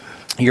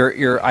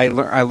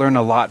I learn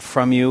a lot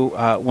from you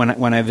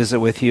when I visit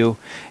with you,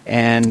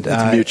 and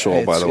it's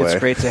mutual, by the way. It's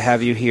great to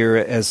have you here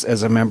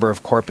as a member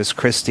of Corpus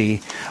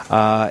Christi,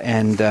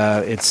 and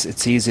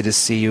it's easy to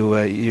see you.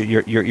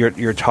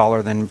 You're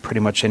taller than pretty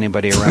much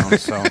anybody around.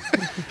 So,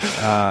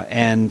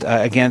 and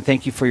again,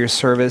 thank you for your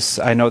service.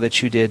 I know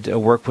that you did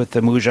work with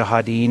the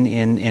Mujahideen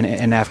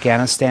in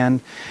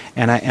Afghanistan,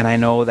 and I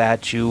know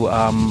that you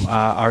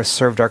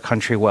served our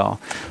country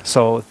well.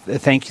 So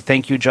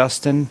thank you,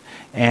 Justin.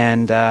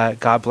 And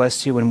God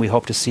bless you, and we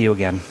hope to see you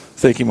again.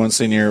 Thank you,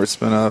 Monsignor. It's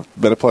been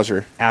a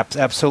pleasure.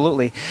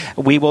 Absolutely.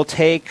 We will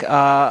take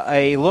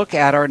a look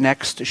at our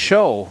next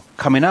show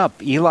coming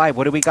up. Eli,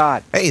 what do we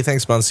got? Hey,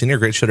 thanks, Monsignor.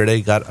 Great show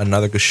today. Got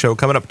another good show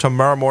coming up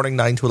tomorrow morning,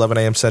 9 to 11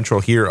 a.m.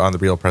 Central, here on the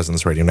Real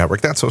Presence Radio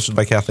Network. That's hosted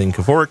by Kathleen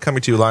Kavorik,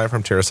 coming to you live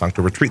from Terra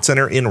Sancta Retreat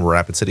Center in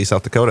Rapid City,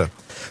 South Dakota.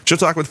 She'll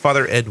talk with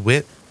Father Ed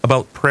Witt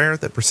about prayer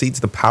that precedes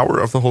the power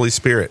of the Holy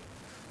Spirit.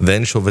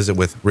 Then she'll visit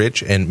with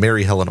Rich and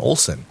Mary Helen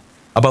Olson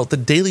about the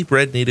daily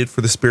bread needed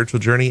for the spiritual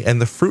journey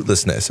and the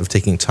fruitlessness of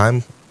taking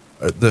time,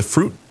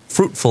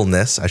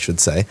 fruitfulness, I should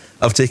say,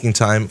 of taking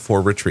time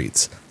for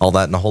retreats. All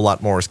that and a whole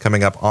lot more is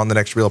coming up on the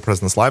next Real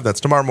Presence Live. That's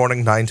tomorrow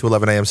morning, 9 to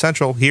 11 a.m.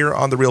 Central, here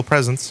on the Real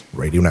Presence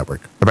Radio Network.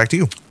 Back to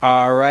you.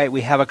 All right,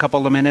 we have a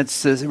couple of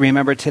minutes.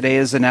 Remember, today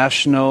is the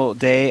National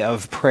Day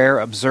of Prayer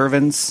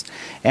Observance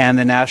and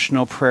the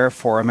National Prayer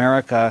for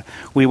America.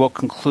 We will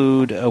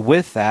conclude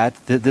with that.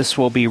 This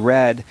will be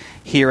read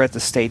here at the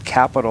state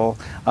capitol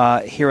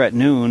here at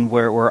noon,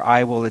 where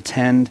I will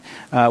attend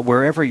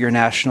wherever your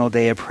National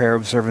Day of Prayer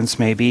Observance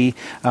may be.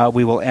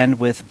 We will end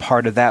with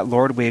part of that.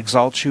 Lord, we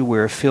exalt you. We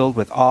are filled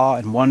with awe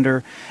and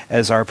wonder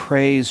as our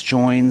praise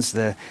joins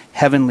the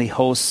heavenly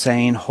host,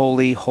 saying,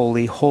 Holy,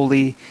 holy,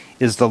 holy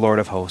is the Lord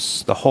of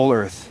hosts. The whole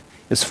earth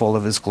is full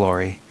of his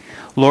glory.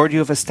 Lord, you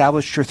have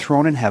established your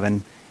throne in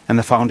heaven and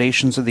the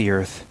foundations of the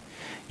earth.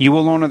 You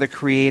alone are the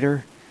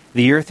creator.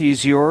 The earth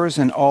is yours,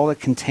 and all it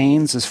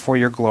contains is for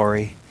your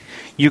glory.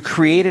 You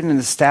created and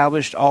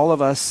established all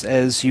of us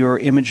as your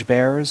image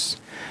bearers.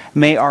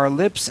 May our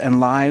lips and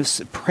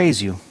lives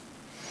praise you,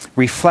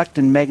 reflect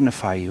and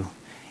magnify you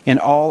in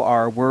all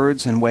our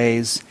words and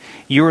ways.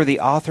 You are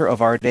the author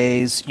of our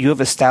days. You have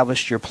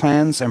established your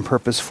plans and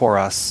purpose for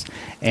us.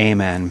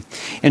 Amen.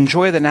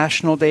 Enjoy the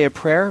National Day of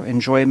Prayer.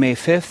 Enjoy May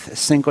 5th,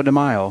 Cinco de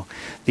Mayo,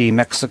 the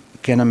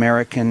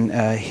Mexican-American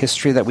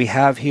history that we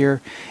have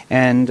here.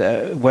 And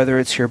whether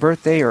it's your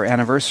birthday or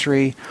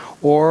anniversary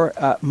or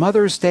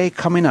Mother's Day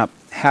coming up,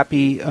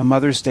 happy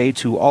Mother's Day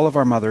to all of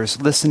our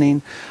mothers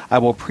listening. I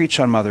will preach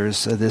on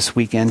mothers this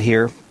weekend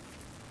here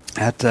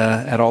at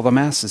all the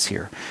masses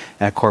here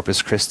at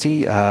Corpus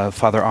Christi.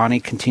 Father Ani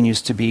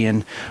continues to be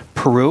in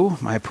Peru,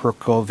 my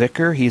parochial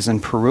vicar. He's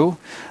in Peru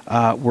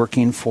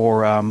working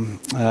for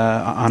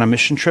on a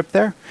mission trip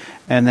there.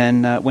 And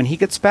then when he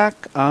gets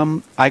back,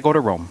 I go to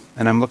Rome,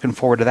 and I'm looking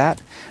forward to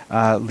that,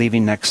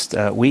 leaving next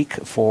week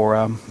for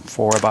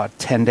about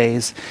 10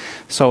 days.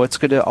 So it's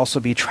good to also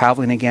be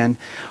traveling again.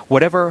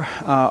 Whatever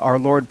our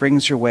Lord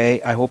brings your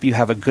way, I hope you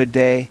have a good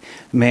day.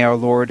 May our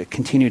Lord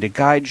continue to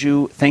guide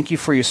you. Thank you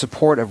for your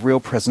support of Real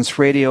Presence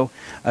Radio.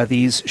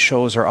 These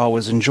shows are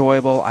always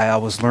enjoyable. I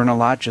always learn a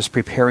lot just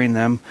preparing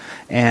them,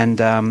 and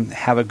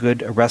have a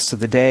good rest of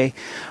the day.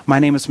 My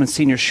name is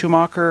Monsignor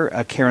Schumacher.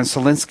 Karen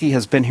Solinsky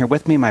has been here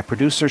with me, my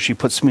producer. She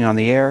puts me on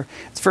the air.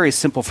 It's very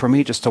simple for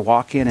me just to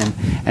walk in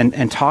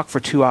and talk for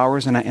 2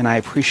 hours, and I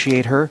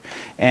appreciate her.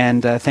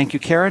 And thank you,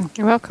 Karen.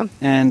 You're welcome.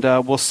 And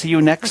we'll see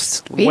you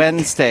next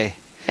Wednesday.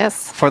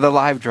 Yes. For the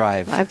live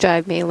drive. Live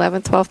drive, May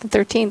 11th, 12th, and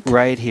 13th.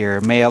 Right here.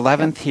 May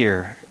 11th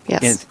here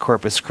in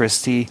Corpus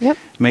Christi. Yep.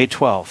 May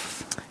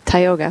 12th.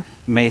 Tioga.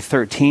 May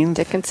 13th.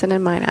 Dickinson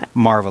and Minot.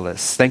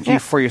 Marvelous. Thank you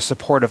for your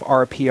support of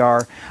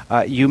RPR.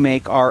 You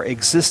make our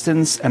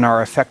existence and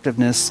our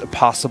effectiveness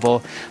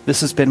possible.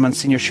 This has been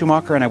Monsignor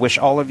Schumacher, and I wish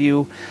all of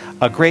you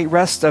a great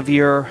rest of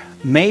your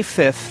May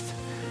 5th,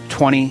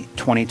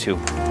 2022.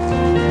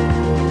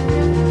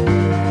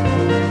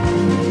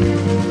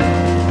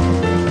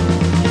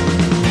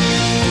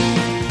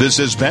 This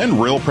has been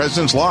Real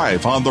Presence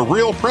Live on the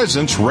Real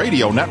Presence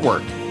Radio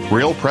Network.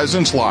 Real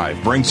Presence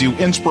Live brings you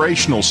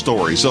inspirational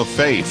stories of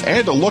faith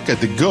and a look at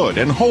the good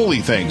and holy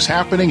things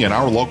happening in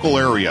our local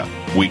area.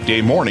 Weekday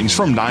mornings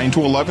from 9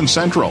 to 11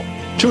 Central.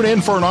 Tune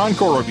in for an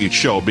encore of each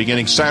show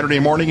beginning Saturday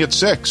morning at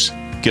 6.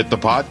 Get the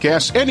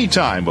podcast any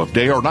time of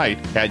day or night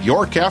at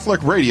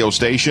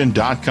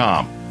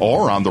yourcatholicradiostation.com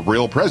or on the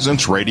Real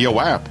Presence Radio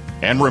app.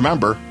 And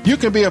remember, you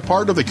can be a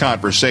part of the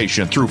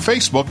conversation through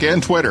Facebook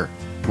and Twitter.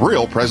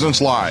 Real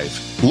Presence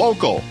Live.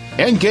 Local,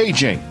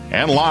 engaging,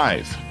 and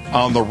live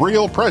on the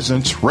Real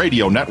Presence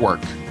Radio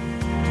Network.